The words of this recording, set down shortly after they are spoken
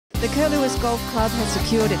The Curlewis Golf Club has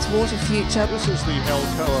secured its water future. This is the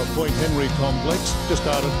Alcoa Point Henry complex, just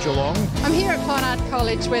out of Geelong. I'm here at Fine Art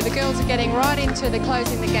College where the girls are getting right into the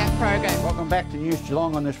Closing the Gap program. Welcome back to News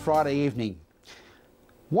Geelong on this Friday evening.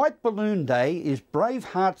 White Balloon Day is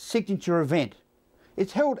Braveheart's signature event.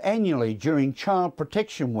 It's held annually during Child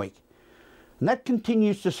Protection Week, and that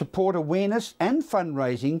continues to support awareness and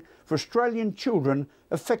fundraising for Australian children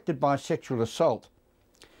affected by sexual assault.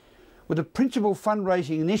 With a principal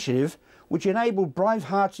fundraising initiative which enabled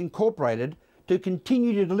Bravehearts Incorporated to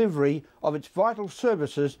continue the delivery of its vital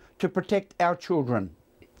services to protect our children.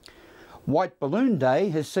 White Balloon Day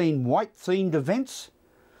has seen white-themed events,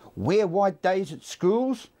 Wear White Days at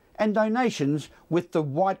schools, and donations with the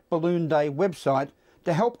White Balloon Day website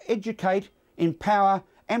to help educate, empower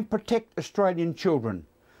and protect Australian children.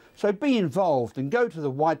 So be involved and go to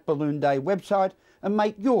the White Balloon Day website and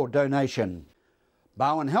make your donation.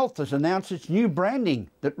 Bowen Health has announced its new branding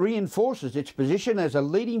that reinforces its position as a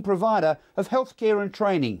leading provider of healthcare and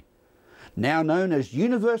training. Now known as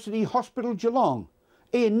University Hospital Geelong,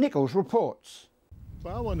 Ian Nichols reports.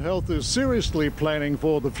 Bowen Health is seriously planning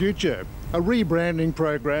for the future. A rebranding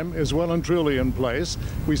program is well and truly in place.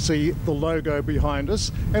 We see the logo behind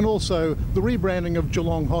us and also the rebranding of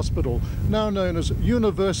Geelong Hospital, now known as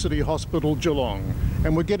University Hospital Geelong.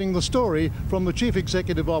 And we're getting the story from the Chief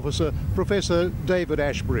Executive Officer, Professor David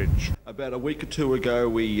Ashbridge. About a week or two ago,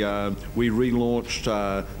 we relaunched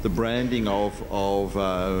the branding of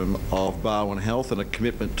Bowen Health and a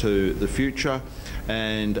commitment to the future.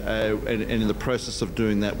 And in the process of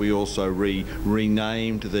doing that, we also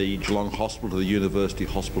renamed the Geelong Hospital to the University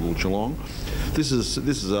Hospital Geelong. This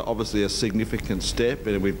is obviously a significant step,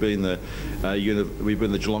 and we've been the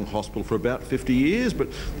Geelong Hospital for about 50 years. But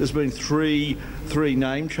there's been three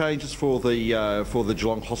name changes for the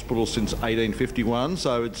Geelong Hospital since 1851.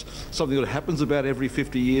 So it's something that happens about every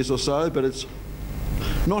 50 years or so. But it's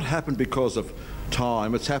not happened because of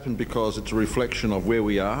time. It's happened because it's a reflection of where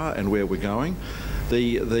we are and where we're going.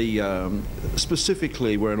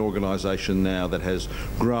 Specifically, we're an organisation now that has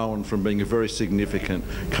grown from being a very significant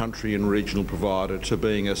country and regional provider to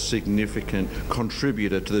being a significant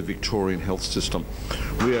contributor to the Victorian health system.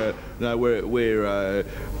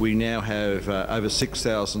 We now have over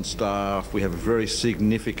 6,000 staff. We have a very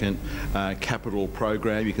significant capital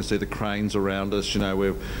program. You can see the cranes around us. You know,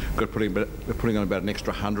 we're putting on about an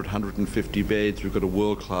extra 150 beds. We've got a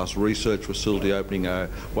world-class research facility opening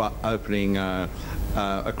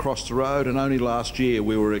across the road, and only last year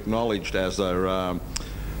we were acknowledged as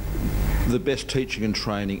the best teaching and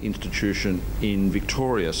training institution in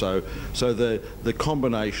Victoria. So the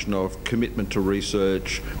combination of commitment to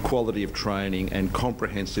research, quality of training and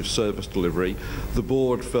comprehensive service delivery, the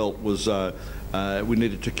board felt was we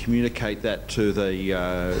needed to communicate that to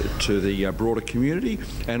the broader community,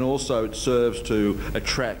 and also it serves to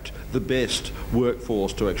attract the best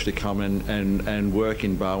workforce to actually come and work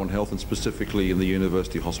in Bowen Health, and specifically in the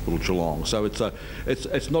University Hospital Geelong. So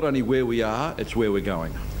it's not only where we are, it's where we're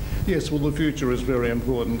going. Yes, well, the future is very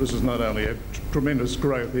important. This is not only a tremendous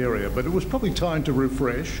growth area, but it was probably time to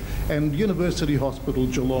refresh, and University Hospital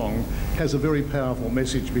Geelong has a very powerful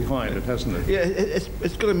message behind it, hasn't it? Yeah,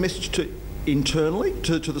 it's got a message to internally,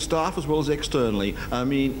 to the staff as well as externally. I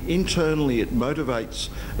mean, internally it motivates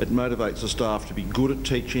the staff to be good at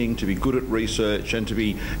teaching, to be good at research, and to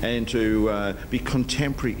be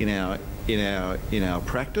contemporary in our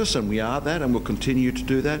practice, and we are that, and we'll continue to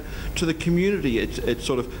do that. To the community, it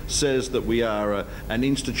sort of says that we are an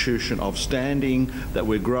institution of standing, that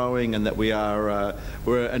we're growing, and that we're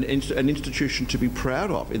an institution to be proud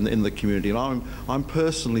of in the community. And I'm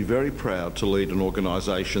personally very proud to lead an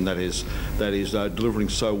organisation that is delivering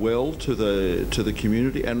so well to the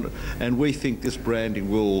community, and we think this branding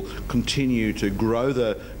will continue to grow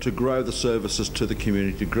the services to the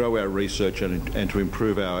community, to grow our research and to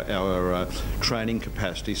improve our training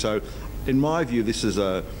capacity. So in my view, this is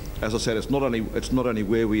as I said, it's not only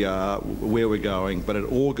where we are, where we're going, but it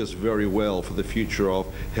augurs very well for the future of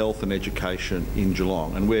health and education in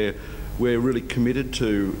Geelong. And we're really committed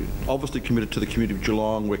to the community of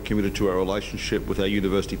Geelong. We're committed to our relationship with our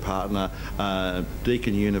university partner,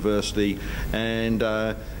 Deakin University, and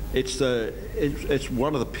it's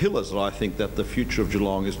one of the pillars that I think that the future of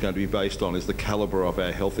Geelong is going to be based on, is the calibre of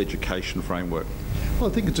our health education framework. Well,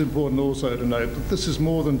 I think it's important also to note that this is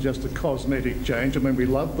more than just a cosmetic change. I mean, we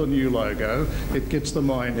love the new logo. It gets the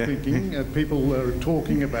mind thinking. People are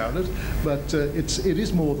talking about it, but it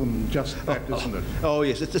is more than just that, isn't it? Oh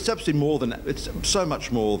yes, it's absolutely more than. It's so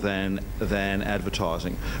much more than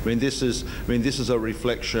advertising. I mean, this is a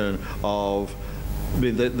reflection of I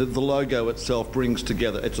mean, the logo itself brings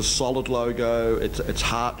together, it's a solid logo, it's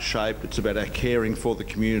heart-shaped, it's about our caring for the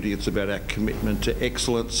community, it's about our commitment to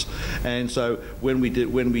excellence. And so when we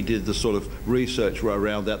did the sort of research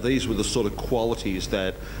around that, these were the sort of qualities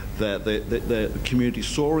that the community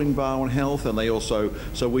saw in Barwon Health, and they also,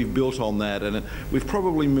 so we've built on that, and we've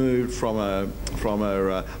probably moved from a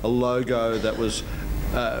logo that was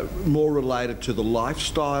more related to the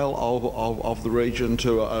lifestyle of the region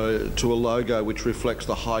to a logo which reflects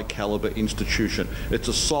the high calibre institution. It's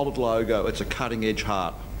a solid logo, it's a cutting edge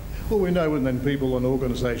heart. Well, we know when then people and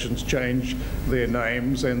organisations change their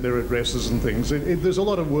names and their addresses and things, there's a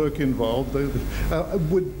lot of work involved.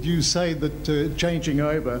 Would you say that changing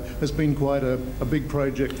over has been quite a big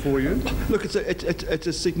project for you? Look, it's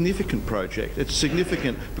a significant project. It's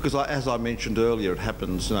significant because, as I mentioned earlier, it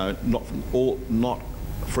happens not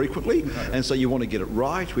frequently, and so you want to get it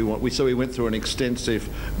right. So we went through an extensive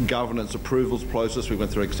governance approvals process. We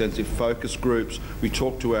went through extensive focus groups. We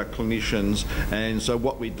talked to our clinicians, and so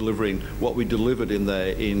what we delivered in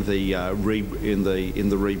the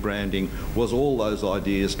rebranding was all those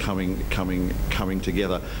ideas coming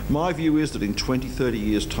together. My view is that in 20-30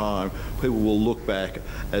 years' time, people will look back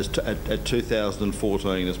at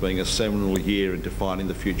 2014 as being a seminal year in defining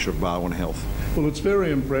the future of Barwon Health. Well, it's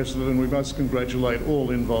very impressive, and we must congratulate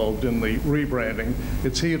all involved in the rebranding.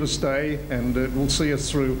 It's here to stay, and it will see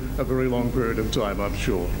us through a very long period of time, I'm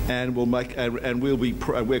sure. And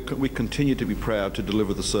we continue to be proud to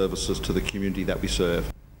deliver the services to the community that we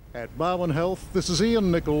serve. At Barwon Health, this is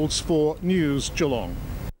Ian Nichols for News Geelong.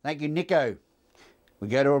 Thank you, Nico. We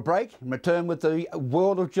go to a break and return with the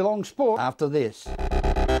world of Geelong sport after this.